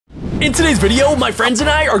In today's video, my friends and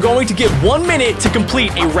I are going to get 1 minute to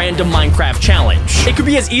complete a random Minecraft challenge. It could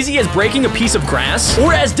be as easy as breaking a piece of grass,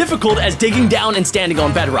 or as difficult as digging down and standing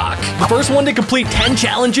on bedrock. The first one to complete 10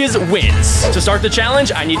 challenges wins. To start the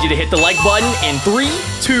challenge, I need you to hit the like button in 3,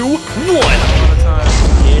 2, 1.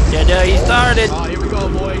 He started. Oh, here we go,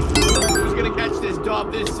 boys. Who's gonna catch this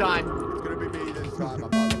dub this time? It's gonna be me this time.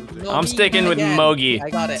 I'm sticking with Mogi. I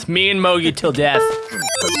got it. It's me and Mogi till death.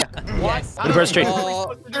 What? Gonna press straight.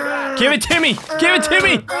 Give it to me! Give it to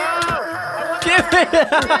me! Give it! I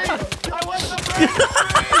want the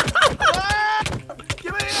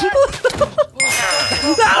Give it here!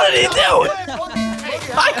 How did he do it?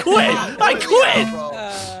 I quit! I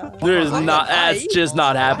quit! There's not. That's just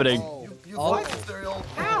not happening. How?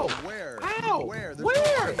 Where? How? Where?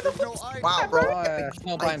 Where? There's no ice. Wow, bro.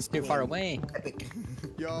 Snowbime's too far away.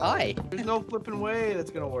 Yo. Hi. There's no flipping way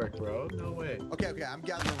that's gonna work, bro. No way. Okay, I'm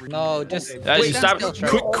gathering. No, just Guys, stop.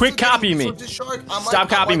 Quit copying me. Stop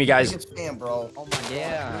copying me, guys. Fan, bro. Oh my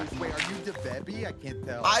Yeah. God. Wait, are you the baby? I can't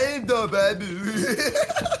tell. I am the baby.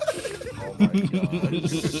 Oh my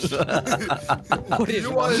God.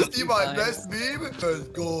 You want to see my best meme? Let's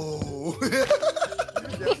go.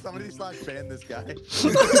 Yeah, somebody ban this guy.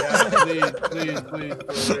 Yeah, please,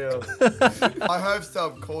 for real. I have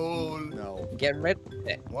some cold. No. get rid of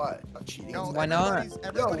it. What? I'm cheating. No, Why not?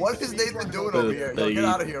 Yo, what is Nathan doing over here? Yo, get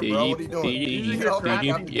out of here, bro. What are you doing? Get off my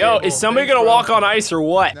fucking Yo, is somebody gonna walk on ice or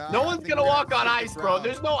what? No one's gonna walk on ice, bro.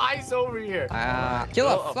 There's no ice over here. Kill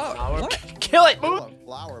Oh, a flower. What? Kill it! A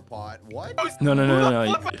flower pot. What? No.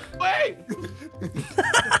 Wait!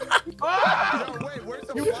 Ah! No, wait, where's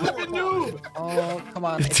the You flower flipping pot? noob! Oh, come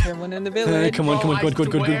on. It's everyone in the village. Come on.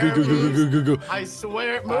 Go. I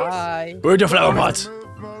swear, Moose. Bye. Where are the flower pots? Move,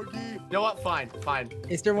 Mogi. You know what? Fine.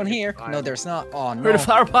 Is there one here? No, there's not. Oh, no. Where are the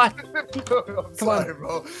flower pot? I'm sorry,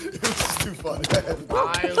 bro. It was too funny.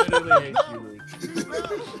 I literally hate you.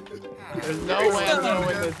 There's no way I'm gonna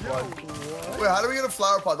win this one. Wait, how do we get a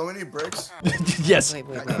flower pot? Don't we need bricks? Yes. Wait.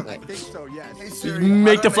 I think so, yes. Hey Siri,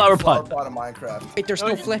 Make how the do I flower make a flower pot. pot in Minecraft. Wait, there's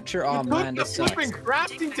no Fletcher. Oh, man, Took this the sucks. flipping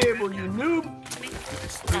crafting table, you noob.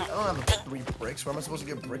 I don't have 3 bricks. Where am I supposed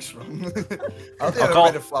to get bricks from? I don't think I've call-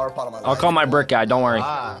 ever made a flower pot in my life. I'll call my brick guy. Don't worry.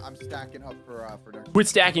 I'm stacking up for next. Quit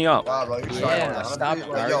stacking up. Wow, bro, you're Yeah, trying. stop, Yo,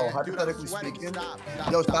 Larry. hypothetically Sweating, speaking. stop,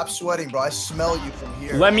 Yo, stop sweating, bro. I smell you from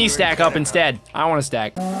here. Let me stack up instead. I want to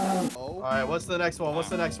stack. Alright, what's the next one?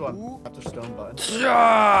 After stone button.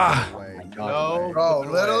 Ah! No. Bro,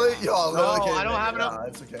 literally? Yo, I literally No, can't I don't make have it. enough. Nah,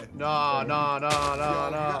 it's okay. No.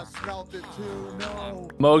 Smelt it too. No.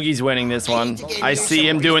 Mogi's winning this one. I see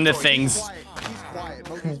him doing the things. He's quiet.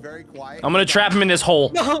 Mogi's very quiet. I'm gonna trap him in this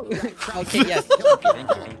hole. No. Okay, yes.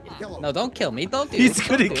 No, don't kill me. Don't do He's it.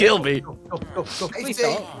 gonna kill me. Please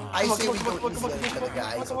don't. I say we go easy on each other,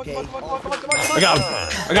 guys, okay? I got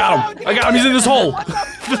him. He's in this hole.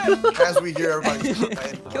 As we hear everybody.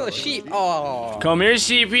 Kill a sheep. Oh. Come here,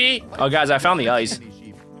 sheepy. Oh, guys, I found the ice.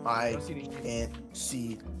 I can't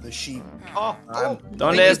see the sheep. Oh,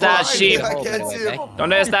 Donde está sheep? I can't see him.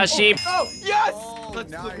 Donde está sheep? oh, yes!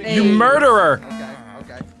 Let's now flip it. Hey. You murderer.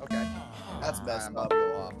 Okay. That's messed I'm up. about to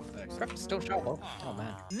go off. Crap, still shovel. Oh,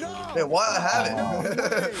 man. Hey, what? I have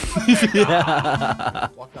it.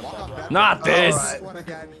 Not this. Alright. One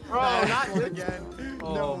again. Bro, not again.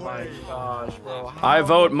 Oh my gosh, bro. I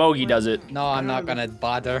vote Mogi does it. No, I'm not gonna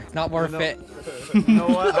bother. Not worth it. You know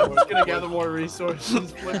what? I'm just gonna gather more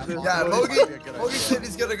resources. Flip this. Yeah, boys. Mogi said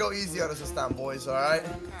he's gonna go easy on us this time, boys, alright?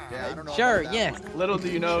 Yeah, I don't know Sure, about yeah. Little do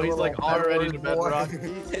you know, he's like already to bedrock.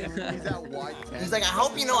 that. He's at white 10. He's like, I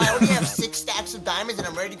hope you know I only have 6 stacks of diamonds and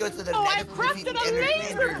I'm ready to go to the I've crafted a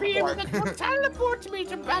laser beam that will teleport me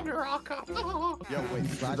to bedrock. Yo, wait,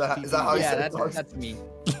 Is that how he Yeah, said it? that's me.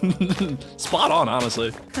 Spot on,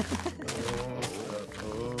 honestly.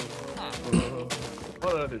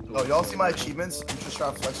 Oh, y'all see my achievements? I'm just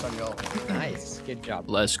trying to flex on y'all. Nice. Good job.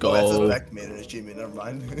 Let's Oh, that's a go. Beck made an achievement, never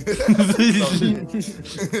mind.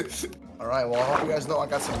 Alright, well, I hope you guys know I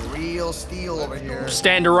got some real steel over here.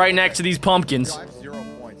 Standing right next to these pumpkins. I have 0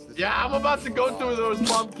 points. This Yeah, I'm about to go through those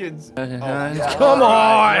pumpkins. Come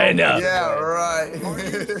on. Yeah, right.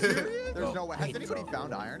 There's no way. Has anybody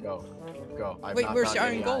found iron? Go. I've Wait, not where's found your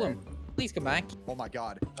Iron any Golem? Please come back. Oh my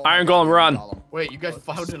god. Iron Golem, run. Wait, you guys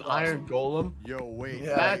found an iron golem? Yo, wait.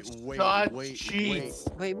 Yeah. That's wait, such wait, cheats.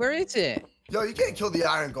 Wait, where is it? Yo, you can't kill the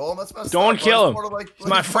Iron Golem. That's messed Don't up. kill him. Part of, like, He's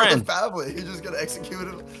my part of the friend. Family. You're just gonna execute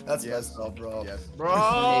him. That's messed up, bro. Yes. Bro,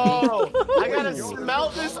 I gotta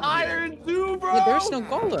smelt this iron too, bro. Wait, there's no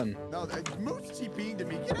golem. No, Moose TPing to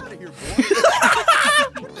me. Get out of here, boy.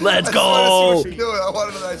 Let's I go.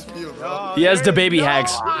 wanted a nice view, bro. He has the baby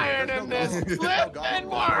hacks. Iron in this flipping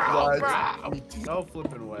world, bro. No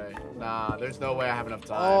flipping way. Nah, there's no way I have enough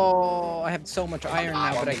time. Oh, I have so much iron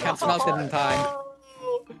now, but I can't smelt it in time.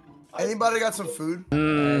 Anybody got some food?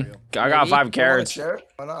 I got 5 carrots. Share?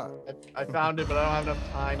 Why not? I found it, but I don't have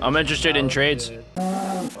enough time. I'm interested in trades.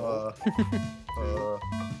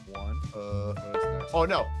 Oh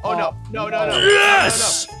no! Oh no! No! No! No!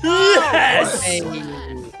 Yes! Yes! Hey.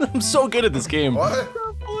 I'm so good at this game. What?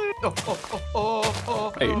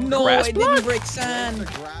 Hey, No, grass I block? didn't break sand.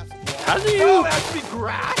 How do Oh, you? it has to be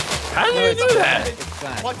grass. How do you do that? It's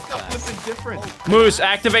sand. What's the flipping difference? Moose,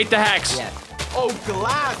 activate the hex. Yeah. Oh,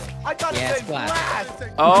 glass. I thought Yeah, it it's said glass.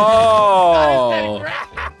 Oh.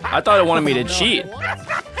 I thought it wanted me to cheat. I'm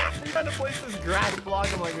trying to place this grass block.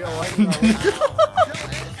 I'm like, yo, what?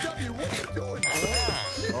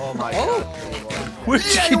 Oh my god. Where'd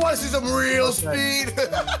Yeah, you you want to see some real speed?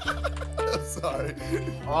 I'm sorry.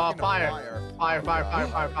 Oh, fire. Fire, fire, fire,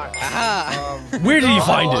 fire, fire. Aha! Where did he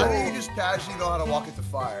find Why it? don't you just casually know how to walk into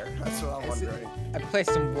fire? That's what I'm wondering. I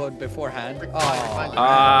placed some wood beforehand.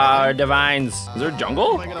 Oh. Divines. Is there a How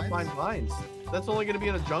jungle? am I gonna find vines? That's only gonna be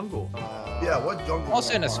in a jungle. Yeah, what jungle?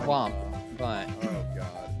 Also in a swamp, but Oh god.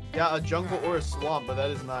 Yeah, a jungle or a swamp, but that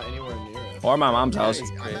is not anywhere near it. Or my mom's house.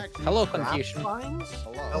 hello confusion. Vines?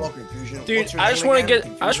 Hello, confusion. Dude, What's your I just name want to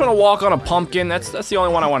again? get. I just want to walk on a pumpkin. That's the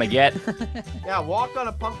only one I want to get. Yeah, walk on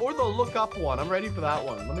a pump or the look up one. I'm ready for that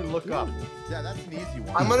one. Let me look up. Yeah, that's an easy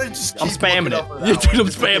one. I'm gonna just keep I'm spamming looking it. up for that Yeah, dude, I'm one.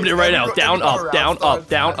 spamming it right now. Down, up, down, up,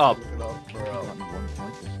 down, up.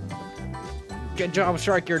 Good job,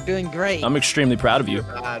 Shark. You're doing great. I'm extremely proud of you.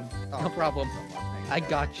 Bad. No problem. I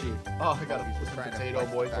got you. Oh, I got a potato,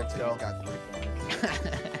 boys. Let's go.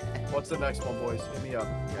 What's the next one, boys? Hit me up.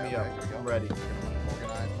 Hit me up. I'm ready.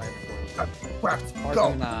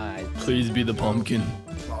 Go. Nice. Please be the pumpkin.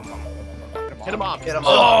 Hit him up. Get him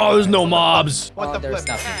Oh, there's no mobs. What Oh, the there's flip?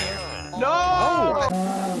 nothing here. No!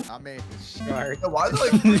 I made Shark. Yeah, why are they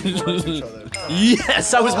like three towards each other?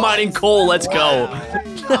 Yes, I was mining coal. Let's go.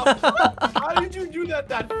 How did you do that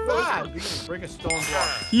fast? Break a stone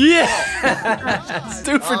block. Yeah. It's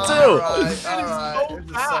 2 for 2.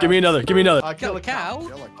 Alright. Give me another. Give me another. Kill a cow.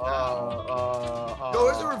 Yo,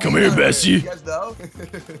 where's the Come here, ravine? Bessie. You guys know?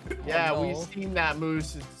 Yeah, Oh, we've no. seen that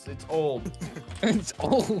moose. It's old. It's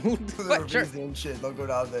old. The What? Shark. ravine and shit. Don't go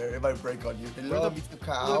down there. It might break on you. Hello, Mr.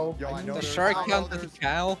 Cow. Yo, I know The there's- shark I know count as a there's-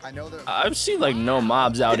 cow. I know there. I've seen like no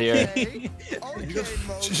mobs out here. Okay,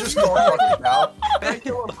 She's just going fucking cow. Can I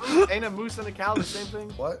kill a moose? Ain't a moose and a cow the same thing?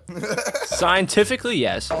 What? Scientifically,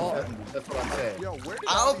 yes. That's what I'm saying. Yo, where did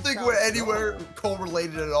I all don't these think cows we're go? anywhere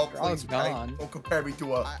correlated at all. all Please, gone. don't compare me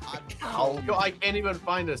to a cow. Yo, I can't even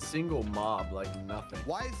find a single mob. Like nothing.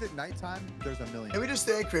 Why is it nighttime? There's a million. Can we just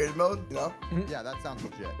stay in creative mode? You know? Yeah, that sounds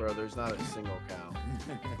legit. Bro, there's not a single cow.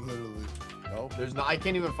 Literally. Nope. There's not. I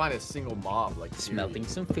can't even find a single mob. Like Smelting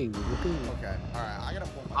seriously. some food. Okay. All right. I gotta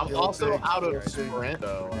pull my. I'm also out of sprint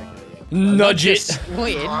though. Nudge it.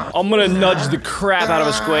 Squid. I'm gonna nudge the crap out of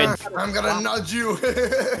a squid. I'm gonna nudge you.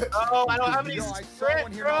 Oh, I don't have any Yo, I saw one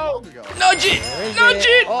sprint, here not bro. long ago. Nudge it. Where is Nudge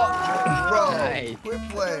it. Oh, Bro, Nice. quit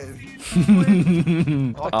playing.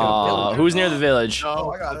 Who's near the village?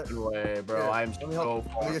 No, I got it. fucking way, bro. Here, I'm let me so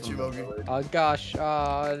help- far. let me get you, from Mogi. the village. oh gosh.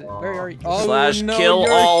 Where are you? Oh, Slash no, kill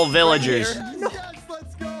you're all right villagers. here. Yes,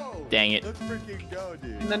 let's go. Dang it. Let's freaking go,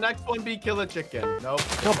 dude. And the next one be kill a chicken. Nope.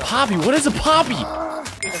 Yo, Poppy, what is a poppy?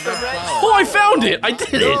 It's the red Oh, I found it. I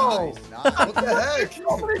did it. No. What the heck?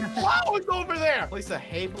 flowers over there. Place a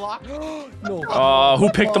hay block. No. Who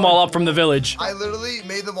picked them all up from the village? I literally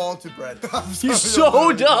made them all into bread. I'm You're sorry, so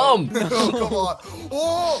no, dumb. No, come on.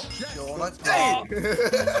 Oh! Yo, let's go.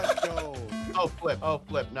 Let's go. Oh flip. Oh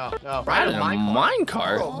flip. No. No. Right in a Oh,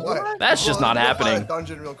 minecart? what? That's just not Go find happening. a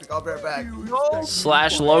dungeon real quick. I'll be right back. No.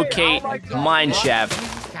 Slash locate mine shaft.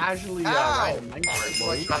 Casually Ow. ride a minecart,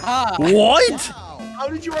 boy. Ah, What? How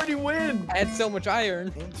did you already win? I had so much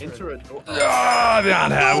iron. Enter a door. I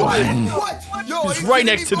don't have one. What? Yo, It's are you right kidding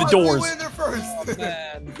next me? to the Why did doors. we win there first?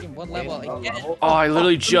 Man, in one level again. Oh, I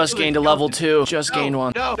literally just gained a level 2. Just gained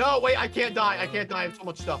one. No, no, wait, I can't die. I can't die. I have so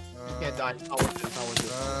much stuff. I can't die. It's not worth it. It's not worth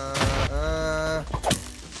it.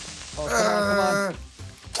 Oh, come on, come on.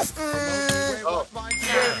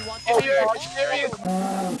 Oh, there he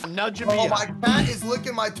is. Nudging me. Oh, my cat is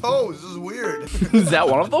licking my toes. This is weird. Is that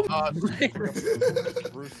one of them?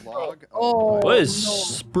 Spruce log. Oh, What is no.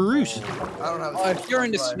 spruce? I don't have. Oh, if you're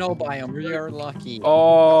in the snow biome, you're lucky.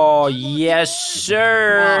 Oh, yes,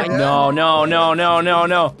 sir. No, no, no, no, no,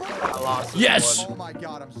 no. I lost this Yes. one. Oh my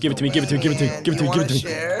god, I'm so Give it to me, give it to me, give it to me, give it to me, give it to me.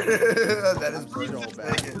 That is pretty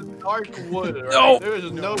bad. Dark wood. Right? No. There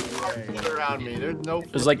is no dark wood around me. There's no.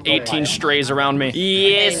 There's like 18 strays around me.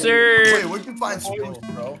 Yes, sir. Wait, we can find spruce,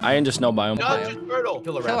 bro. I in just snow biome. No, just turtle.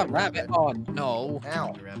 Kill a Kill a rabbit. rabbit. Oh no.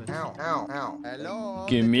 Ow, ow, ow, ow. Hello.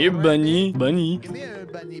 Give me a bunny. Bunny. Give me a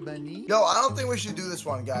bunny. Yo, I don't think we should do this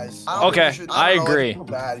one, guys. I don't Okay, think we should, I don't know, agree. it's so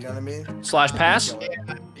bad, you know what I mean? Slash pass.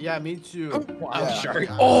 Yeah, me too. Wow, Yeah. shark.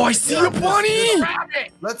 Oh, I see a bunny.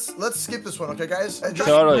 Let's skip this one, okay, guys? And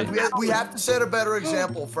Totally. we have to set a better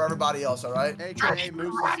example for everybody else, all right? Hey,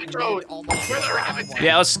 Moose.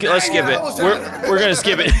 Yeah, let's skip it. We're gonna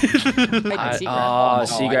skip it. Oh,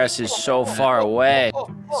 seagrass is so far away.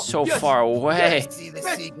 So far away. See the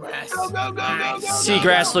seagrass. Go, go, go, go, go.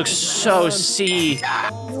 Seagrass looks so sea.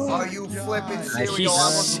 Are you flipping serious? He's-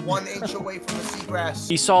 I was 1 inch away from the seagrass.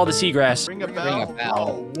 He saw the seagrass. Ring a Ring bell. a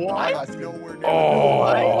bell. What? Oh,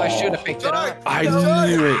 I should have picked it up. I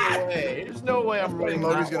knew it. Hey, there's no way I'm running.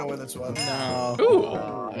 Moby's gonna win this one. No.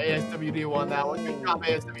 Ooh, ASWD won that one. Good job,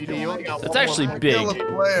 ASWD. You only got that's one actually more. Kill a big.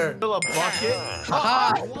 player. Fill a bucket.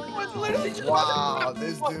 Haha. Wow,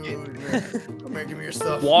 this dude. Come here, give me your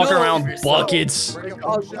stuff. Walk No, around give me your stuff. buckets. Bring a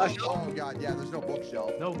bookshelf. Oh god, yeah. There's no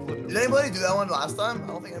bookshelf. No flipping. Did anybody do that one last time? I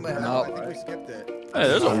don't think anybody had. No. I think we skipped it. Hey,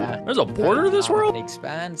 there's a border to this It world?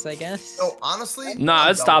 expands, I guess. So honestly, Nah,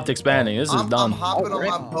 I'm it stopped done. expanding. This is I'm done. hopping on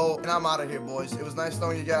my Oh, boat and I'm out of here, boys. It was nice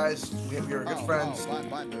knowing you guys. We were good friends.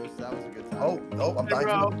 Bye, Moose. That was a good time. Oh, no, I'm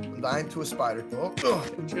Hey, dying to a spider. Oh,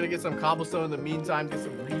 ugh. I'm just gonna get some cobblestone in the meantime, get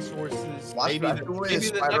some resources. Watch Maybe that. the, Who maybe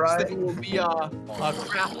is the Spider next Eye? thing will be a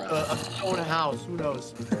stone house. Who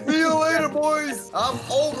knows? See you later, boys. I'm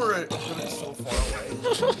over it. I'm gonna be so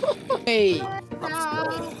far away. Hey.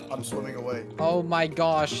 I'm swimming away. Oh my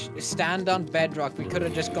gosh. Stand on bedrock. We could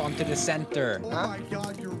have just gone to the center. Oh my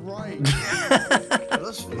god, you're right. Are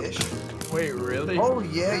those fish? Wait, really? Oh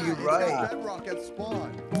yeah, you're right. Bedrock at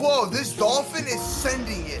spawn. Whoa, this dolphin is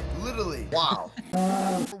sending it. Literally. Wow.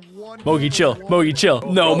 Mogi, chill. Mogi, chill.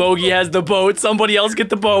 No, Mogi has the boat. Somebody else get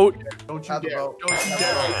the boat. Don't you Have the dare! boat. Don't you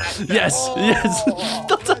dare! Yes, yes.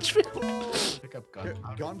 Don't touch me. Pick up gun.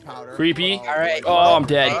 Gunpowder. Creepy. All right. Oh, I'm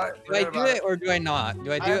dead. Alright, Do I do it or do I not?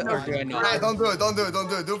 Do I do it or do I Hey, not? don't do it. Don't do it. Don't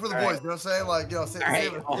do it. Do it for the All boys. You know what I'm saying? Like, you know, save, Alright,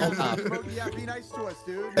 save it. I'll hold on. Mogi, yeah, be nice to us,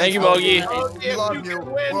 dude. Thank you, Mogi. We love you.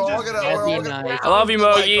 We're all gonna. That'd We're be all gonna. nice. I love you,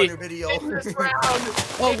 like on Mogi. your video. This round.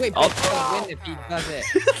 Oh wait, I'll- Beck's gonna win if he does it.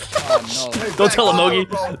 Oh no. Don't tell him, Mogi.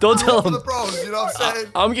 Bro, Don't do tell it for him. the pros, you know what I'm saying?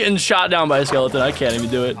 I'm getting shot down by a skeleton. I can't even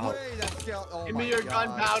do it. Give me your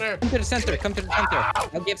gunpowder. Come to the center. Come to the center.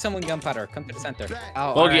 I'll give someone gunpowder. Come to the center.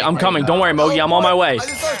 Oh, Mogi, I'm coming. Don't worry, Mogi. I'm on my way. I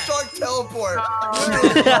just saw Shark teleport.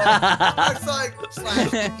 Literally, Shark's like, slash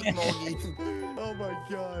Mogi. Oh my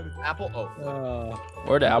god. Apple. Oh.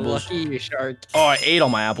 Where are the apples? Lucky you, shark. Oh, I ate all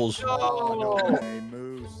my apples. No. Hey,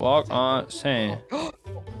 Moose. Walk on sand. Oh,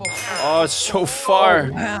 it's so far.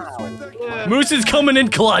 Wow. Yeah. Moose is coming in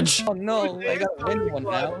clutch. Oh no, I got to win one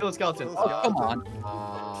now. Kill a skeleton. Oh, come on.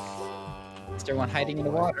 Is there one hiding in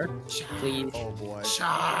the water? Please. Oh boy.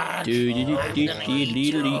 Shark.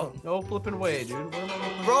 No flipping way, dude. What am I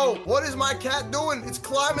doing? Bro, what is my cat doing? It's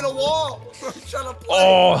climbing a wall. I'm trying to play.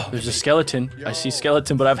 Oh, there's a skeleton. I see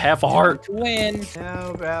skeleton, but I have half a heart. To win.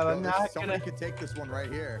 No, bro, I'm not Somebody gonna. could take this one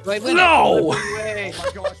right here. Do I win No! Way. Oh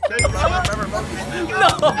my gosh. Remember, No,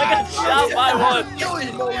 I got shot by one. Kill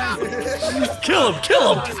him, Mogi. Kill him,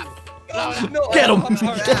 kill him. No, Get him. I'm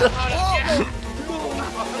sorry.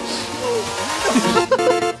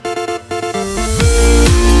 Oh,